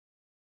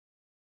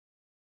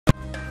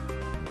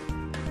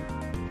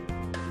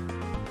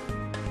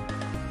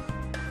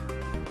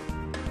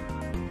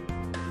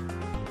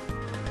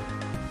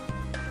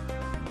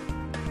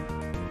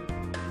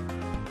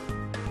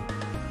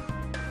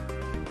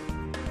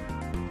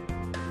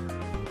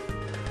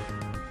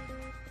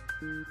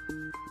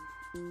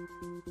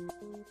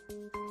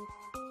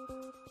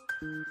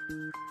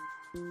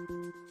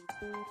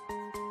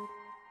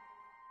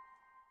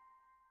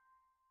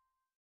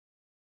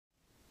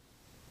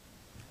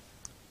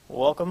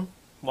Welcome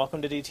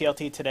to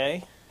DTLT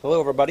Today. Hello,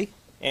 everybody.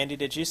 Andy,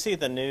 did you see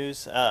the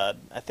news, I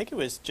think it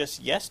was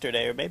just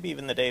yesterday or maybe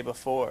even the day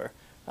before,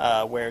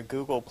 where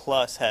Google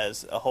Plus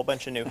has a whole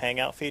bunch of new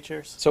Hangout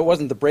features? So it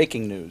wasn't the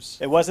breaking news.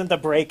 It wasn't the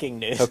breaking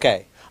news.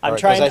 Okay. I'm All right,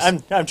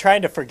 trying. I'm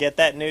trying to forget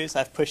that news.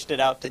 I've pushed it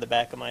out to the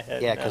back of my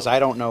head. Yeah, because I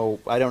don't know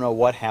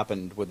what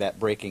happened with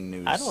that breaking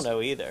news. I don't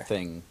know either.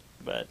 Thing,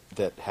 but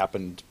that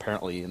happened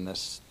apparently in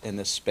this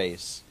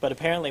space. But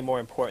apparently, more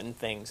important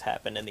things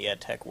happen in the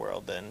edtech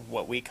world than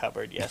what we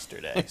covered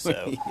yesterday.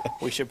 So Yeah.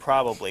 we should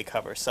probably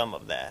cover some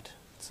of that.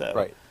 So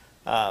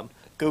Right.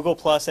 Google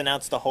Plus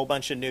announced a whole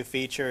bunch of new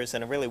features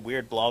and a really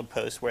weird blog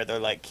post where they're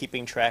like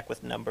keeping track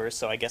with numbers.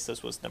 So I guess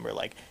this was number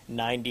like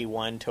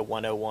 91 to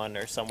 101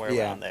 or somewhere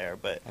Yeah. around there.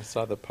 But I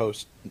saw the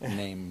post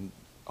name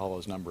all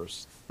those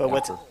numbers. But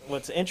after.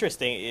 what's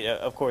interesting,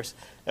 of course,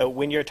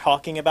 when you're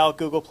talking about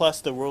Google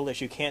Plus, the rule is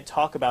you can't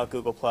talk about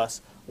Google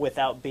Plus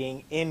without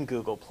being in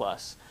Google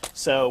Plus.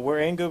 So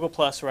we're in Google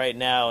Plus right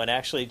now, and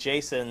actually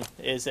Jason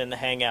is in the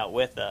Hangout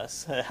with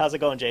us. How's it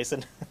going,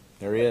 Jason?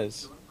 There he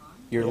is.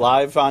 You're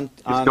live on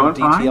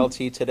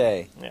DTLT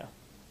Today. Yeah.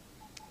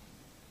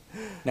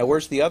 Now,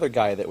 where's the other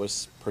guy that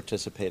was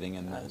participating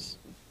in this?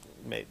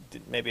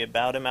 Maybe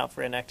about him out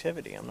for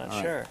inactivity. I'm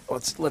not sure.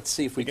 Let's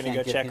see if we You're can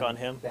gonna go get check him on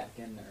him? back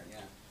in there.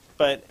 Yeah.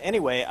 But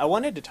anyway, I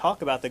wanted to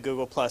talk about the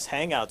Google Plus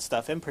Hangout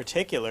stuff in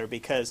particular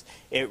because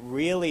it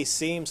really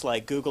seems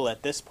like Google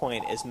at this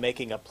point is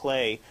making a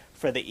play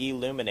for the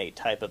Illuminate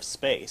type of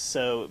space.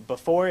 So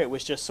before it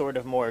was just sort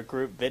of more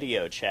group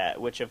video chat,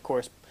 which of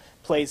course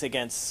plays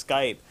against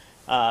Skype.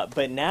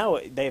 But now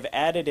they've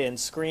added in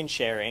screen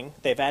sharing.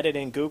 They've added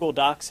in Google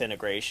Docs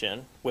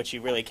integration, which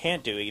you really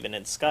can't do even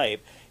in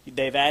Skype.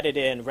 They've added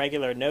in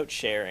regular note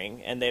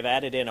sharing, and they've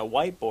added in a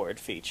whiteboard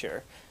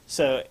feature.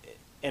 So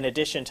in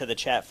addition to the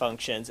chat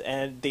functions.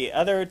 And the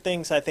other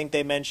things I think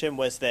they mentioned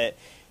was that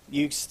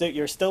you're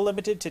still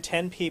limited to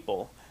 10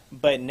 people,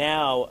 but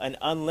now an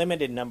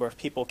unlimited number of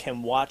people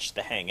can watch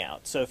the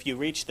Hangout. So if you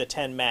reach the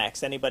 10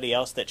 max, anybody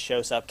else that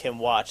shows up can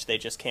watch, they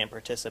just can't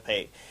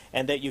participate.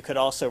 And that you could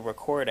also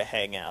record a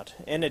Hangout.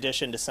 In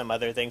addition to some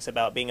other things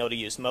about being able to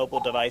use mobile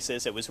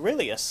devices, it was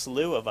really a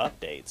slew of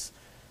updates.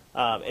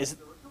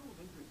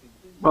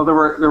 Well, there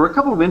were a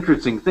couple of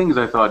interesting things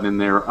I thought in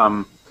there.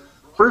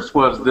 First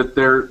was that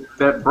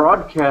that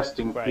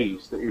broadcasting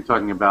piece that you're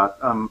talking about,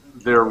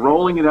 they're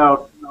rolling it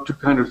out to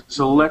kind of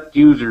select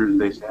users,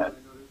 they said.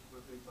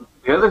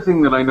 The other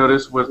thing that I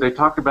noticed was they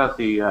talked about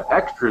the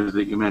extras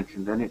that you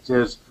mentioned, and it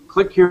says,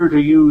 click here to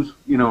use,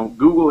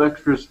 Google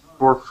Extras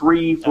for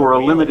free for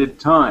a limited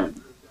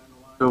time.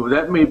 So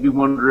that made me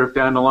wonder if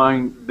down the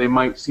line they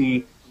might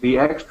see the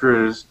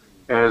extras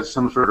as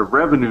some sort of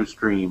revenue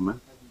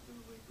stream.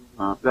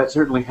 That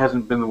certainly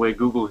hasn't been the way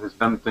Google has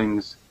done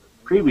things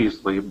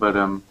previously, but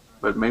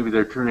maybe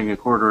they're turning a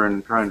corner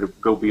and trying to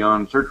go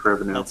beyond search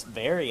revenue. That's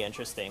very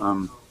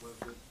interesting.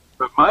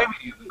 But my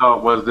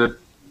thought was that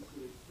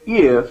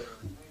if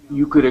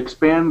you could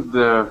expand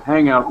the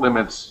Hangout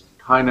limits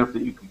high enough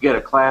that you could get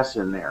a class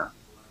in there,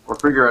 or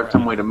figure out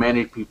some way to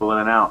manage people in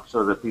and out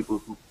so that people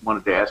who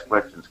wanted to ask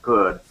questions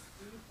could,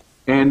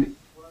 and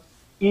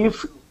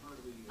if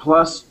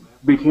Plus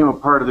became a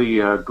part of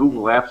the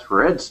Google Apps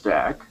for Ed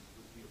stack,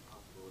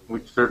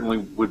 which certainly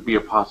would be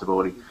a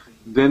possibility,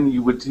 then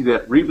you would see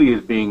that really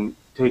as being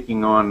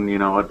taking on,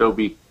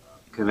 Adobe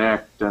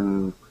Connect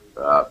and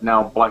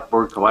now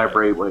Blackboard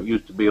Collaborate, what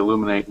used to be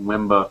Illuminate and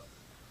Wimba,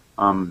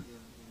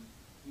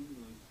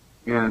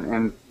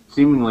 and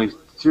seemingly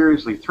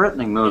seriously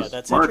threatening those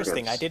that's markets.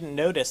 interesting. I didn't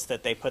notice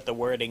that they put the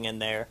wording in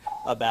there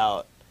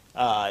about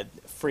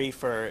free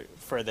for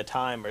the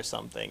time or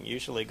something.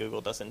 Usually Google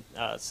doesn't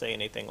say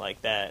anything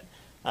like that.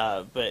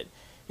 But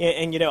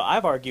and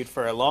I've argued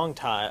for a long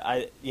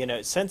time.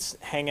 Since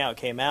Hangout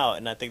came out,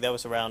 and I think that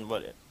was around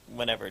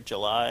whenever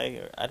July,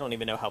 or I don't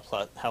even know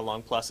how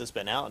long Plus has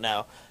been out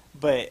now.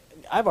 But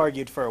I've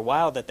argued for a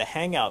while that the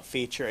Hangout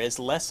feature is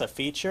less a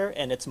feature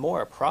and it's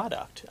more a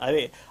product.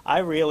 I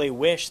really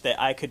wish that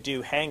I could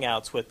do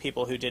Hangouts with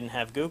people who didn't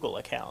have Google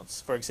accounts,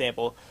 for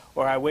example,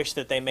 or I wish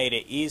that they made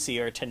it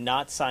easier to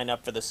not sign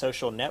up for the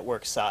social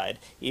network side,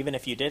 even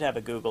if you did have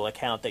a Google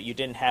account, that you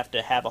didn't have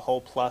to have a whole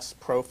Plus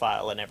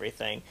profile and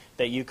everything,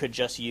 that you could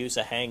just use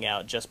a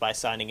Hangout just by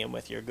signing in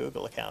with your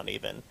Google account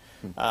even.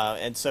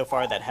 And so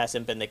far that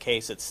hasn't been the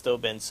case. It's still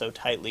been so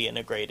tightly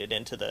integrated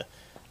into the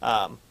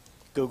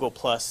Google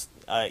Plus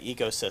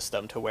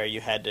ecosystem to where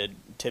you had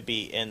to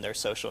be in their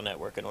social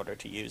network in order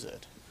to use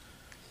it.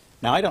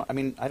 Now, I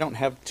don't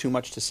have too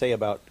much to say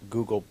about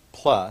Google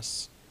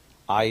Plus.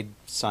 I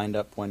signed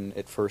up when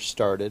it first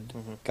started,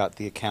 got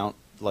the account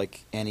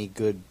like any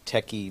good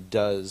techie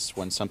does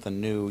when something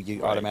new,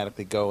 you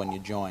automatically go and you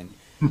join.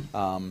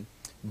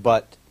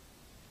 But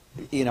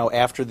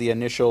after the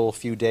initial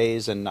few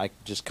days, and I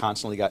just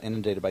constantly got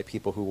inundated by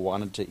people who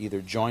wanted to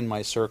either join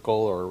my circle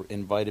or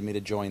invited me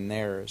to join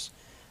theirs.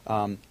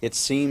 It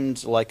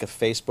seemed like a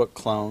Facebook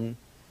clone.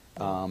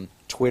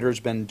 Twitter's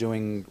been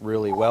doing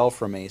really well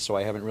for me, so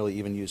I haven't really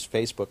even used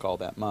Facebook all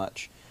that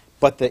much.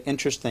 But the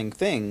interesting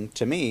thing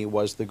to me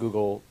was the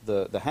Google,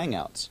 the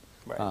Hangouts,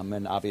 Right.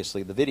 And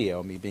obviously the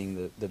video, me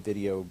being the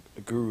video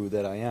guru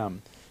that I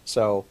am.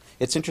 So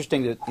it's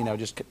interesting to,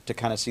 just to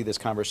kind of see this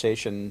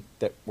conversation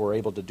that we're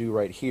able to do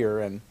right here.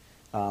 And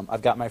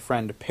I've got my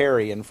friend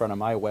Perry in front of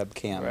my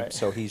webcam, Right.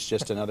 so he's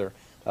just another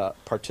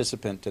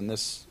participant in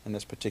this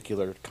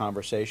particular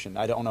conversation.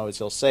 I don't know if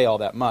he'll say all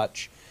that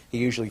much. He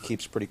usually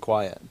keeps pretty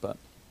quiet, but.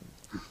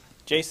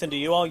 Jason, do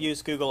you all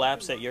use Google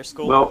Apps at your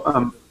school?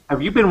 Well,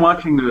 have you been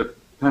watching the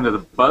kind of the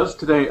buzz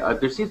today?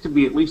 There seems to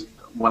be, at least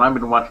when I've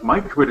been watching my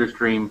Twitter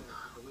stream,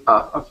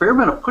 a fair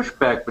amount of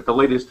pushback with the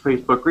latest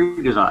Facebook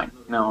redesign.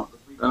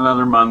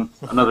 Another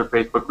month, another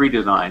Facebook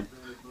redesign.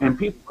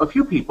 And a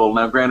few people,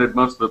 now granted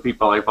most of the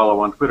people I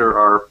follow on Twitter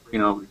are,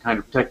 kind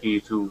of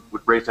techies who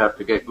would race out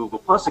to get Google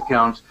Plus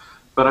accounts,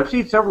 but I've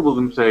seen several of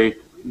them say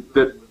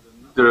that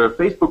the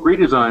Facebook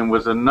redesign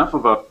was enough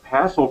of a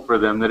hassle for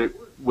them that it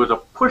was a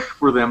push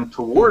for them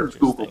towards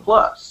Google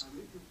Plus.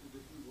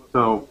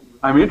 So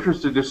I'm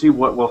interested to see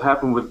what will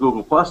happen with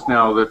Google Plus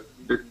now that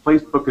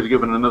Facebook has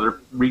given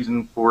another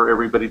reason for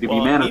everybody to be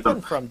mad at them.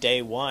 Even from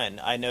day one,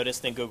 I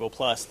noticed in Google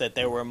Plus that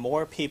there were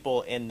more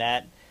people in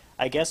that,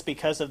 I guess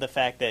because of the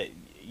fact that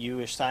you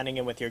were signing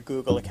in with your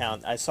Google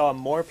account, I saw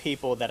more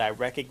people that I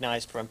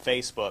recognized from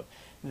Facebook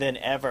than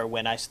ever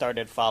when I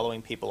started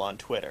following people on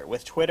Twitter.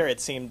 With Twitter, it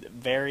seemed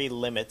very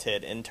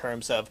limited in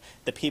terms of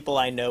the people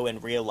I know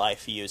in real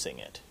life using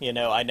it.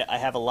 I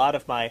have a lot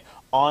of my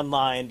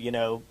online,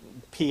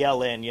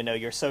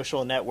 PLN, your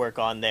social network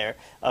on there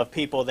of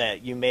people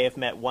that you may have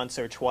met once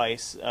or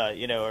twice,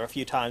 or a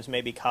few times,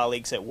 maybe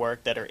colleagues at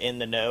work that are in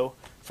the know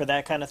for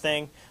that kind of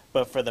thing.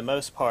 But for the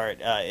most part,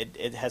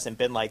 it hasn't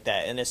been like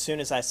that. And as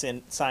soon as I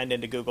signed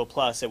into Google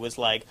Plus, it was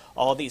like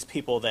all these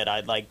people that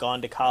I'd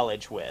gone to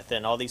college with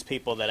and all these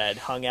people that I'd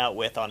hung out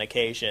with on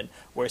occasion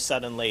were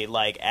suddenly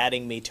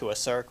adding me to a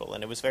circle.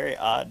 And it was very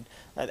odd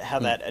how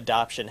that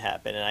adoption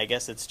happened. And I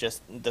guess it's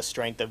just the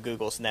strength of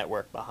Google's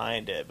network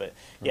behind it. But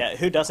yeah,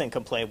 who doesn't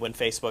complain when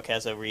Facebook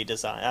has a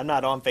redesign? I'm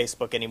not on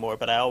Facebook anymore,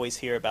 but I always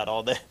hear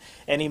about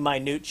any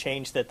minute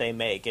change that they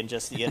make, and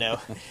just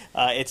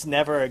it's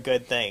never a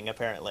good thing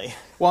apparently.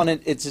 Well, and I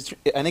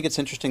think it's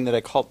interesting that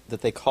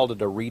they called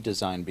it a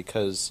redesign,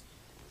 because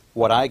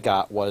what I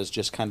got was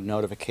just kind of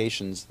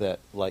notifications that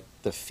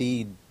the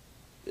feed,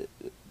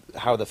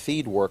 how the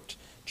feed worked,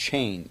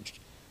 changed,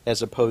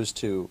 as opposed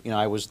to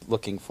I was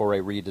looking for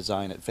a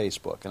redesign at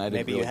Facebook, and I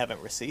didn't. Maybe you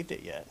haven't received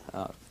it yet.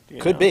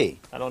 Could be.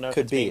 I don't know.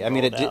 Could if it's be. I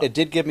mean, rolled out. it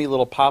did give me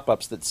little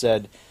pop-ups that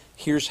said,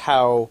 "Here's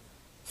how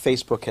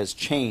Facebook has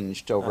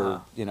changed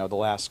over the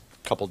last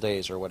couple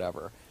days or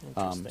whatever."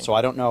 So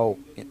I don't know.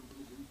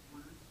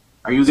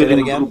 Are you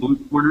getting the little blue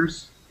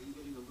corners?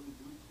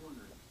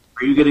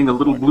 Are you getting the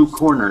little blue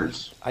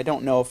corners? I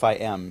don't know if I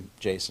am,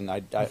 Jason.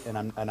 I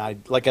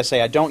like I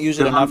say, I don't use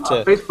it enough to.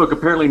 On Facebook,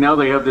 apparently now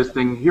they have this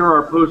thing. Here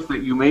are posts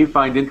that you may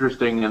find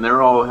interesting, and they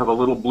all have a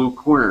little blue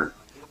corner.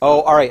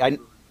 Oh, all right.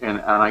 And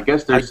I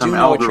guess there's some I do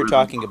know what you're algorithm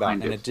talking about,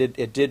 behind and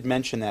it did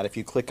mention that if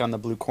you click on the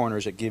blue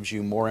corners, it gives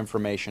you more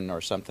information or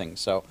something.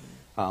 So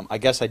I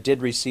guess I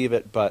did receive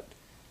it, but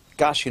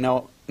gosh,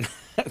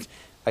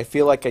 I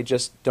feel like I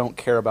just don't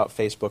care about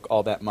Facebook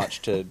all that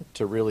much to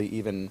really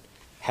even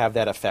have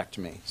that affect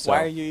me. So,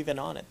 why are you even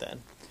on it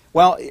then?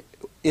 Well,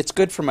 it's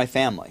good for my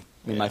family.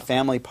 I mean, Yeah. my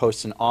family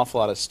posts an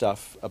awful lot of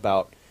stuff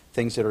about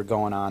things that are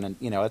going on, and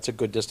it's a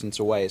good distance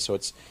away. So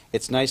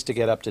it's nice to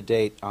get up to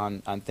date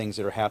on things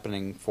that are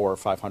happening 400 or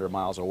 500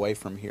 miles away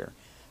from here.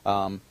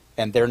 And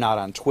they're not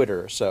on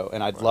Twitter,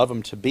 and I'd love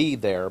them to be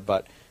there,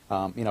 but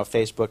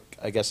Facebook,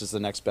 I guess, is the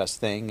next best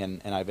thing,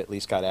 and I've at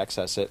least got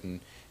access it,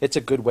 and it's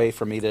a good way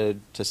for me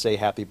to say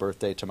happy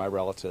birthday to my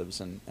relatives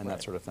and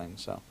that sort of thing.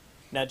 So.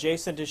 Now,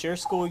 Jason, does your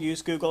school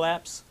use Google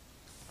Apps?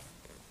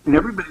 And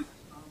everybody.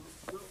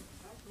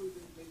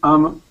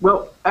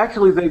 Well,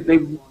 actually,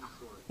 they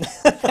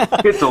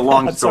it's a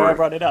long I'm story. sorry I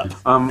brought it up.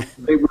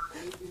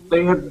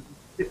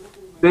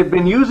 They've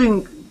been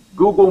using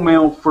Google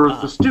Mail for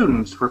the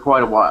students for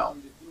quite a while,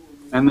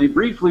 and they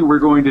briefly were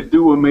going to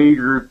do a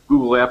major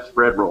Google Apps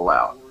spread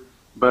rollout,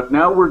 but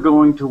now we're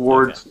going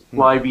towards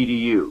Live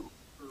EDU.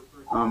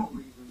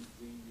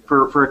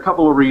 For a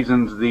couple of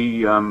reasons,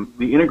 the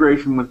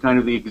integration with kind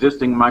of the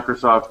existing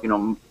Microsoft,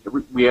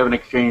 we have an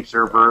Exchange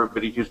server,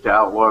 everybody's used to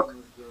Outlook,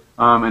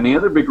 and the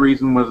other big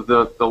reason was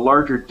the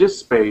larger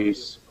disk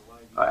space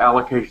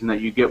allocation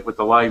that you get with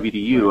the Live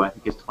EDU. I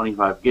think it's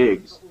 25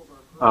 gigs.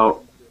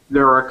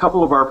 There are a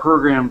couple of our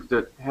programs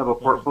that have a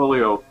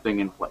portfolio thing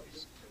in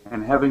place,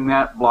 and having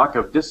that block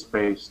of disk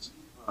space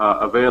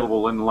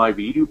available in the Live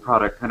EDU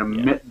product kind of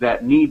met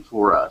that need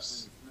for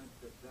us,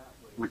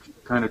 which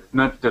kind of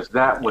nudged us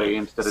that way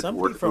instead of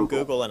Somebody towards from Google.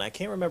 Google, and I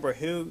can't remember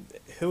who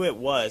it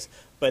was,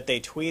 but they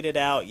tweeted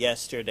out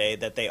yesterday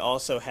that they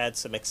also had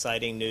some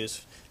exciting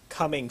news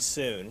coming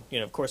soon.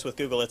 Of course, with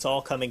Google, it's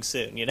all coming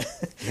soon.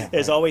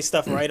 There's always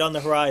stuff right on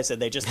the horizon.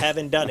 They just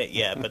haven't done it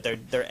yet, but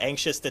they're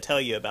anxious to tell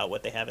you about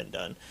what they haven't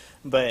done.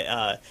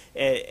 But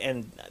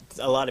and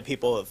a lot of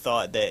people have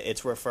thought that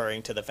it's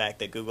referring to the fact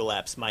that Google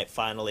Apps might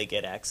finally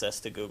get access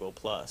to Google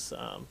Plus.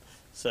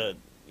 So,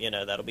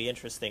 that'll be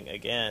interesting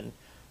again.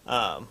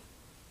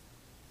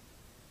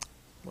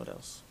 What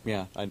else?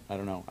 Yeah, I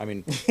don't know. I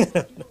mean,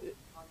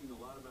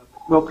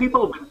 Well,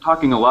 people have been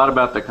talking a lot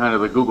about the kind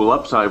of the Google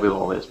upside with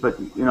all this, but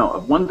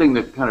one thing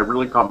that kind of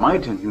really caught my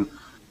attention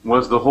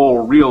was the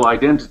whole real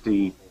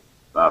identity.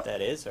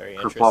 That is very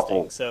interesting.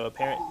 kerfuffle. So,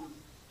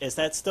 is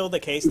that still the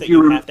case that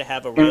you have to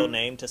have a real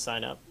name to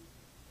sign up?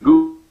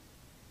 Google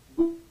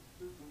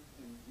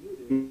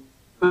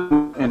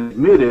and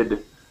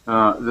admitted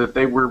that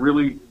they were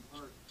really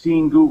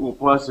seeing Google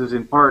Plus as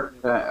in part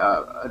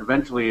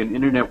eventually an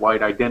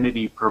internet-wide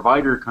identity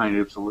provider kind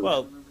of solution.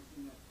 Well,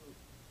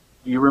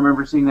 you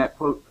remember seeing that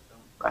quote?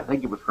 I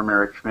think it was from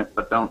Eric Schmidt,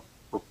 but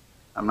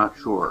I'm not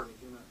sure.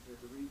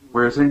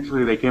 Where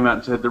essentially they came out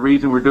and said the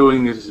reason we're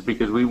doing this is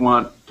because we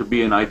want to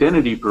be an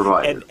identity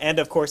provider. and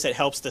of course it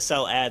helps to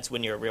sell ads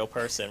when you're a real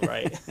person,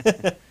 right?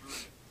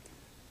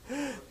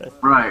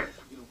 Right.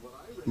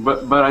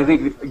 But I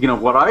think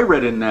what I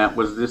read in that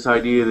was this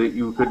idea that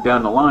you could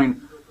down the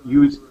line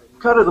use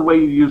kind of the way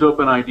you use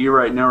OpenID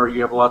right now, or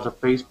you have lots of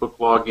Facebook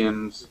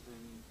logins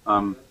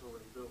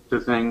to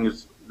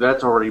things.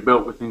 That's already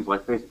built with things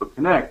like Facebook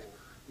Connect.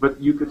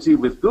 But you could see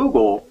with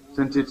Google,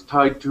 since it's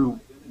tied to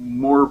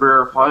more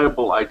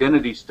verifiable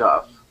identity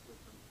stuff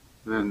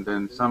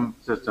than some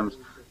systems,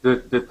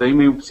 that they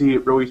may see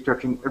it really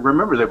stretching.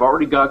 Remember, they've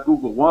already got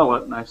Google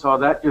Wallet, and I saw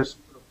that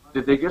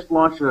did they just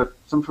launch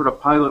some sort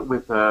of pilot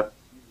with a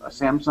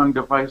Samsung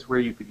device where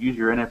you could use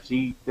your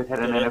NFC, that had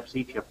an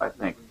NFC chip, I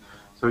think.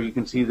 So you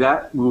can see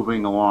that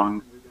moving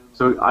along.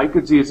 So I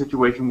could see a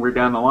situation where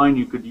down the line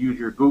you could use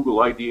your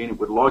Google ID and it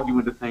would log you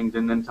into things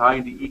and then tie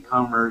into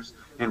e-commerce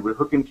and would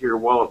hook into your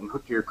wallet and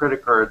hook to your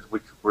credit cards,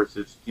 which of course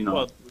is,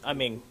 Well,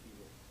 definitely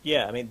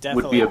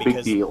would be a big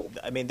because deal.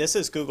 This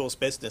is Google's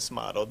business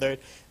model.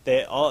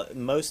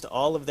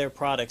 All of their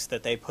products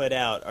that they put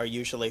out are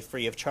usually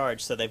free of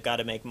charge, so they've got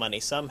to make money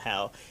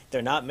somehow.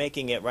 They're not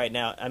making it right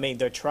now.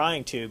 They're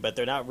trying to, but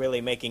they're not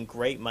really making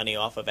great money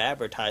off of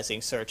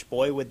advertising search.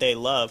 Boy, would they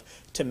love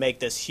to make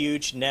this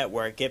huge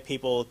network, get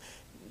people,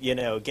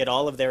 get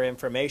all of their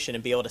information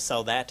and be able to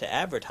sell that to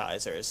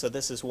advertisers. So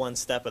this is one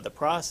step of the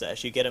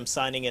process. You get them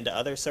signing into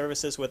other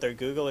services with their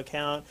Google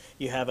account.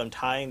 You have them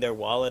tying their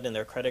wallet and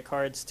their credit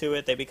cards to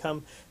it. They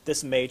become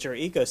this major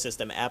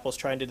ecosystem. Apple's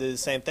trying to do the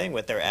same thing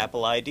with their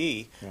Apple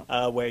ID,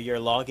 where you're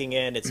logging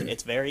in.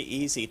 It's very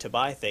easy to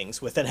buy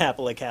things with an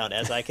Apple account,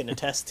 as I can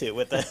attest to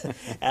with the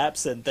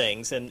apps and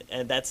things. And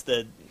that's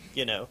the,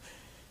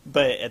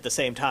 But at the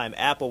same time,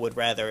 Apple would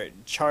rather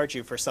charge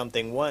you for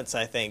something once,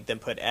 I think, than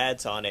put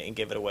ads on it and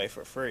give it away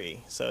for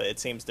free. So it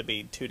seems to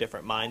be two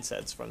different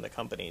mindsets from the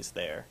companies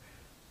there.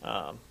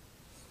 Well,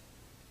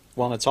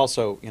 and it's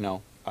also,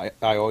 I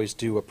always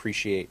do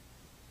appreciate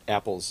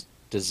Apple's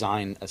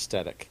design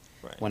aesthetic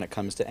when it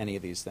comes to any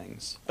of these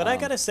things. But I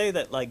got to say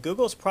that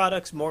Google's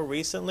products more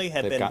recently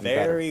have been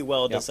very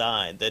well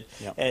designed.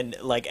 And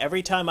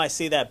every time I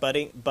see that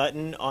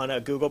button on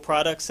a Google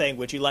product saying,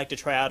 "Would you like to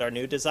try out our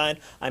new design?"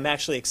 I'm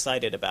actually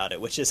excited about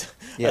it, which is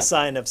a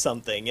sign of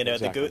something.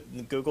 The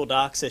Google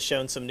Docs has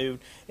shown some new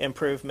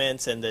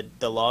improvements, and the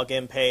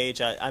login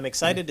page. I'm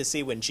excited to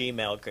see when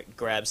Gmail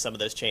grabs some of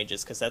those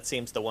changes, because that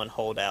seems the one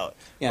holdout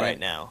right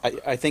now.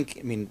 I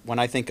think, when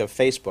I think of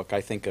Facebook,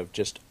 I think of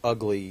just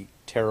ugly,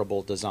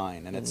 terrible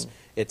design, and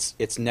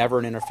it's never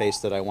an interface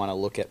that I want to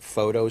look at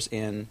photos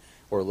in,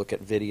 or look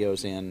at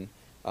videos in,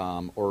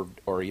 or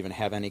even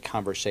have any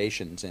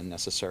conversations in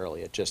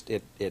necessarily. It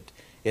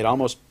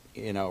almost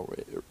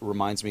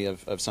reminds me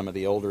of some of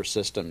the older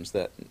systems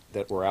that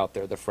were out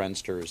there, the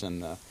Friendsters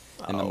and the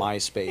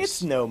MySpace.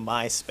 It's no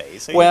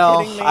MySpace. Are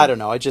well, you kidding me? I don't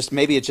know. It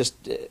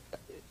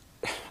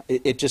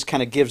just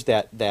kind of gives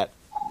that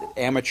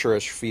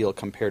amateurish feel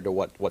compared to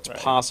what's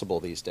possible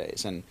these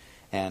days, and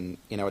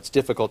it's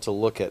difficult to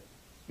look at.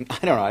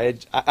 I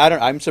don't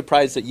know. I'm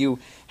surprised that you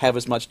have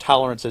as much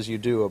tolerance as you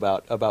do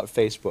about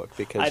Facebook,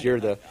 because you're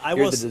the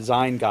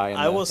design guy. In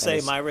I will say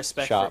this my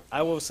respect. shop.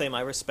 I will say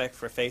my respect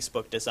for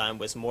Facebook design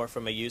was more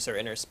from a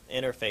user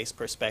interface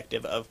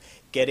perspective of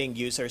getting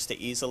users to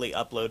easily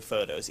upload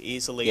photos,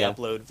 easily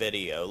upload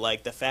video.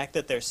 Like, the fact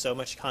that there's so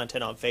much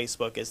content on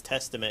Facebook is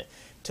testament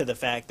to the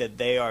fact that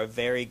they are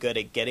very good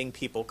at getting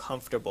people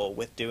comfortable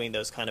with doing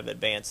those kind of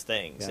advanced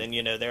things. And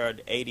there are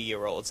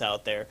 80-year-olds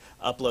out there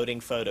uploading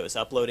photos,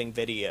 uploading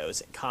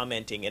videos,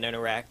 commenting and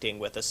interacting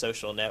with a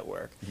social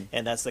network.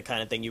 And that's the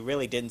kind of thing you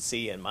really didn't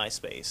see in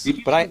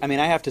MySpace. But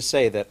I have to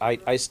say that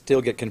I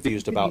still get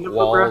confused about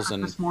walls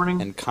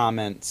and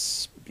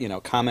comments,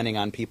 commenting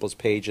on people's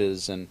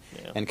pages and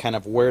kind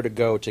of where to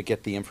go to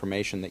get the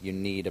information that you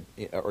need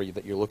or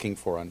that you're looking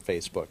for on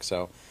Facebook.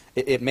 So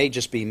it may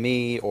just be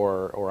me,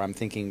 or I'm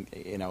thinking,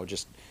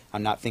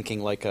 I'm not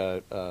thinking like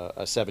a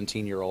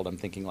 17-year-old. I'm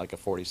thinking like a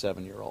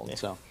 47-year-old.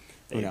 So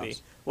who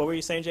knows? What were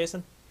you saying,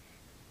 Jason?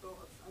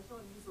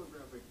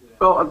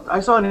 Well, I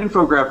saw an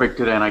infographic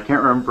today, and I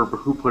can't remember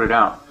who put it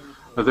out,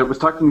 that was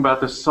talking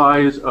about the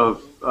size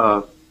of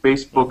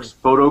Facebook's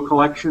photo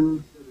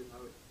collection.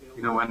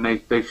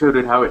 And they showed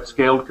it how it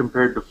scaled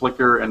compared to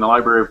Flickr and the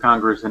Library of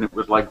Congress, and it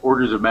was like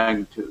orders of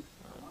magnitude.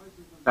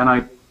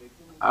 and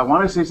I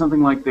want to say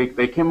something like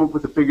they came up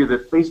with a figure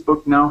that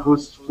Facebook now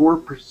hosts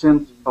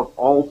 4% of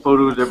all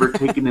photos ever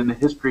taken in the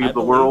history of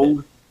the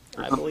world,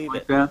 or something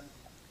like that.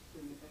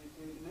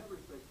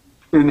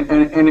 And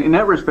in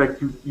that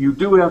respect, you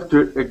do have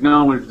to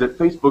acknowledge that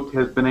Facebook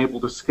has been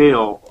able to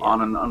scale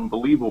on an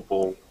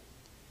unbelievable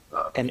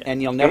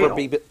and you'll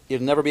scale.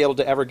 never be able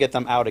to ever get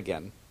them out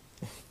again.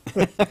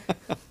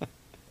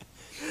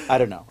 I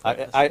don't know.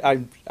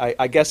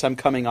 I guess I'm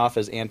coming off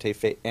as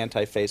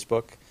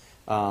anti-Facebook.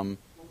 Well,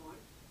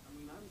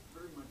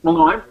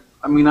 no,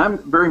 I'm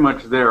very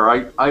much there.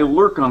 I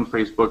lurk on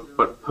Facebook,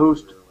 but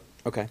post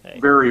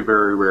very,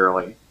 very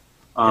rarely.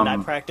 And I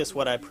practice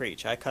what I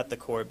preach. I cut the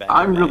cord back.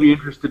 I'm really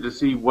interested to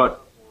see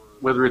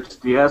whether it's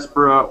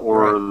Diaspora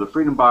or the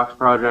Freedom Box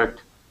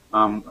Project,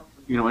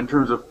 in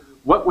terms of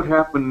what would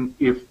happen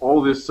if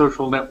all this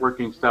social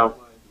networking stuff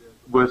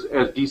was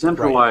as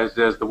decentralized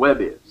as the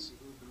web is.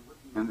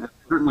 And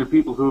certainly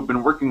people who have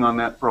been working on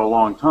that for a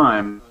long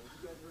time.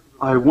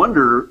 I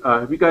wonder,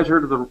 have you guys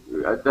heard of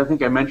I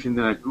think I mentioned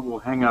in a Google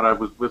Hangout I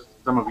was with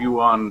some of you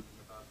on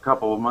a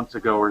couple of months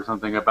ago or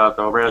something about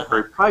the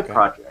Raspberry Pi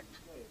project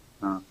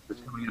that's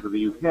coming out of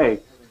the UK,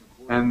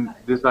 and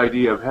this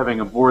idea of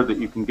having a board that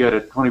you can get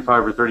at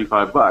 25 or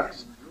 35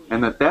 bucks.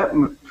 And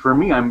that, for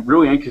me, I'm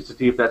really anxious to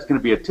see if that's going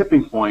to be a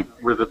tipping point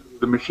where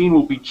the machine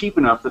will be cheap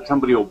enough that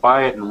somebody will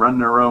buy it and run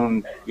their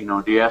own,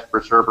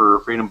 Diaspora server or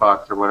Freedom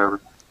Box or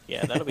whatever.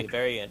 Yeah, that'll be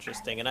very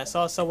interesting. And I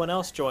saw someone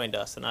else joined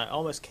us, and I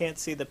almost can't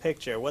see the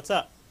picture. What's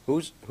up?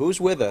 Who's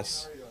with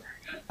us?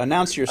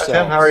 Announce yourself.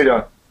 Tim, how are you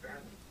doing?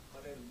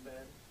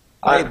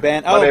 Hey,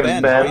 Ben. Oh,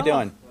 Ben, how are you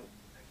doing?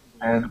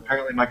 And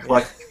apparently my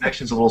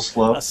connection's a little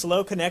slow. A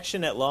slow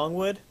connection at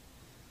Longwood?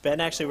 Ben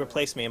actually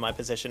replaced me in my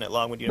position at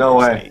Longwood No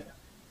University. way.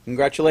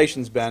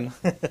 Congratulations, Ben.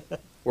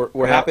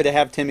 We're happy to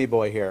have Timmy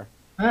Boy here.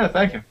 Yeah,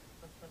 thank you.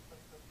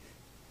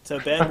 So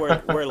Ben,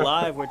 we're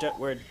live.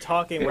 We're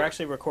talking. We're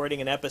actually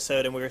recording an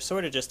episode, and we were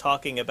sort of just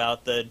talking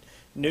about the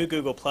new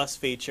Google Plus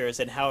features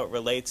and how it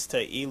relates to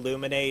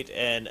Illuminate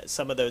and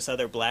some of those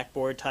other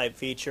Blackboard type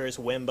features,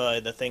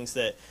 Wimba, the things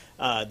that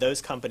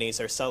those companies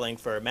are selling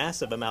for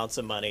massive amounts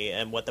of money,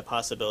 and what the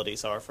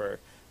possibilities are for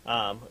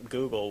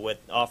Google with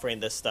offering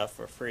this stuff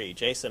for free.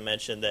 Jason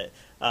mentioned that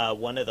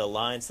one of the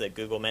lines that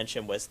Google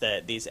mentioned was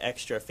that these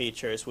extra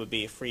features would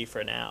be free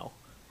for now.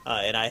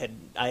 And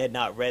I had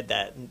not read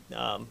that.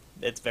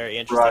 It's very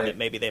interesting that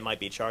maybe they might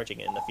be charging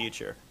it in the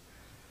future.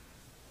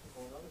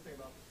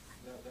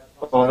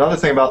 Well, another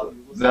thing about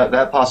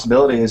that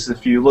possibility is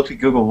if you look at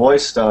Google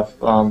Voice stuff,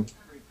 how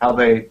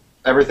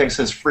everything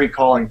says free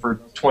calling for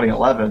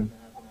 2011,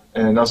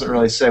 and it doesn't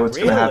really say what's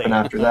going to happen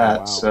after that.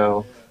 Wow.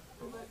 So,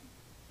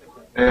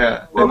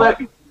 yeah. Well,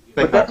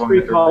 but that's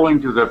free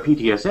calling to the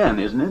PTSN,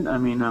 isn't it? I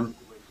mean,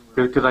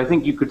 because I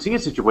think you could see a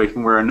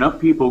situation where enough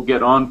people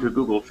get onto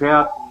Google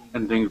Chat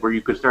and things where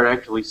you could start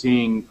actually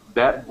seeing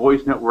that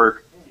voice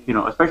network,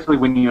 especially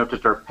when you have to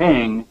start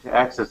paying to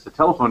access the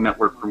telephone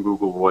network from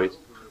Google Voice,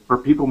 where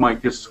people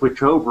might just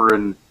switch over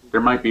and there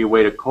might be a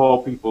way to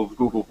call people's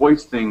Google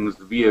Voice things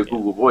via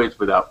Google Voice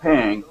without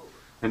paying,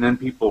 and then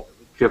people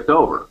shift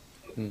over,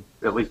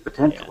 at least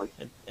potentially.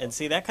 Yeah. And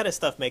see, that kind of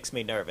stuff makes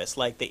me nervous.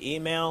 Like the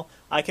email,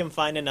 I can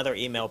find another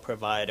email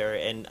provider,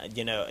 and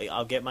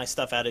I'll get my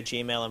stuff out of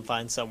Gmail and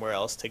find somewhere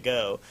else to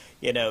go.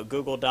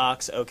 Google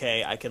Docs,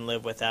 okay, I can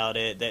live without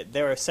it.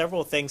 There are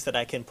several things that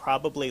I can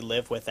probably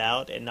live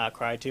without and not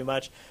cry too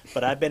much.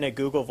 But I've been a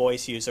Google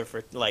Voice user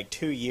for like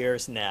 2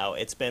 years now.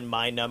 It's been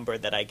my number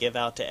that I give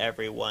out to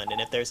everyone.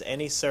 And if there's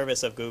any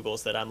service of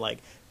Google's that I'm like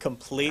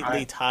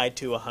completely tied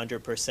to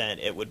 100%,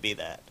 it would be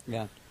that.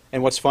 Yeah.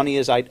 And what's funny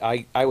is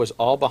I was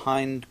all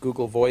behind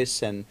Google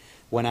Voice and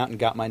went out and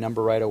got my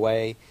number right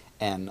away,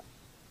 and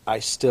I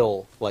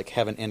still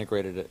haven't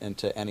integrated it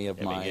into any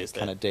of my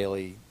kind of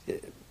daily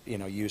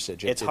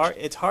usage. It's hard.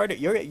 It's harder.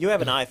 You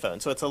have an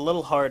iPhone, so it's a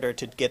little harder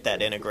to get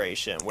that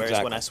integration.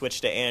 Whereas when I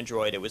switched to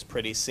Android, it was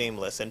pretty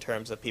seamless in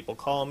terms of people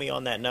call me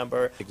on that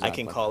number. I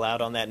can call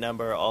out on that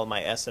number. All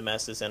my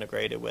SMS is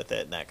integrated with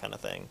it, and that kind of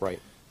thing. Right.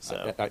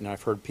 So, and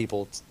I've heard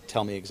people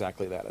tell me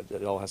exactly that.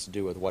 It all has to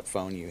do with what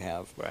phone you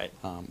have, right?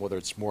 Whether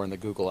it's more in the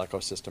Google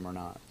ecosystem or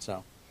not.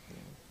 So,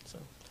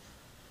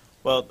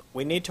 well,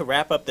 we need to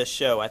wrap up this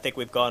show. I think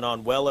we've gone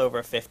on well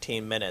over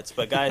 15 minutes.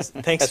 But guys,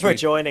 thanks for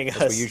joining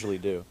us. As we usually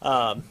do.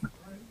 All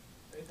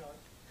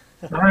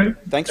right.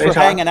 Thanks for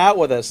hanging out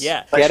with us.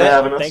 Yeah.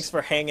 Thanks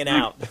for hanging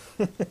out.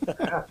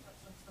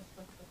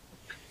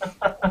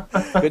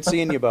 Good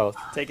seeing you both.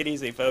 Take it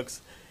easy,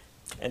 folks.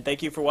 And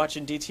thank you for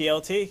watching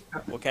DTLT.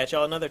 We'll catch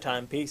y'all another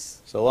time. Peace.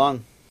 So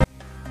long.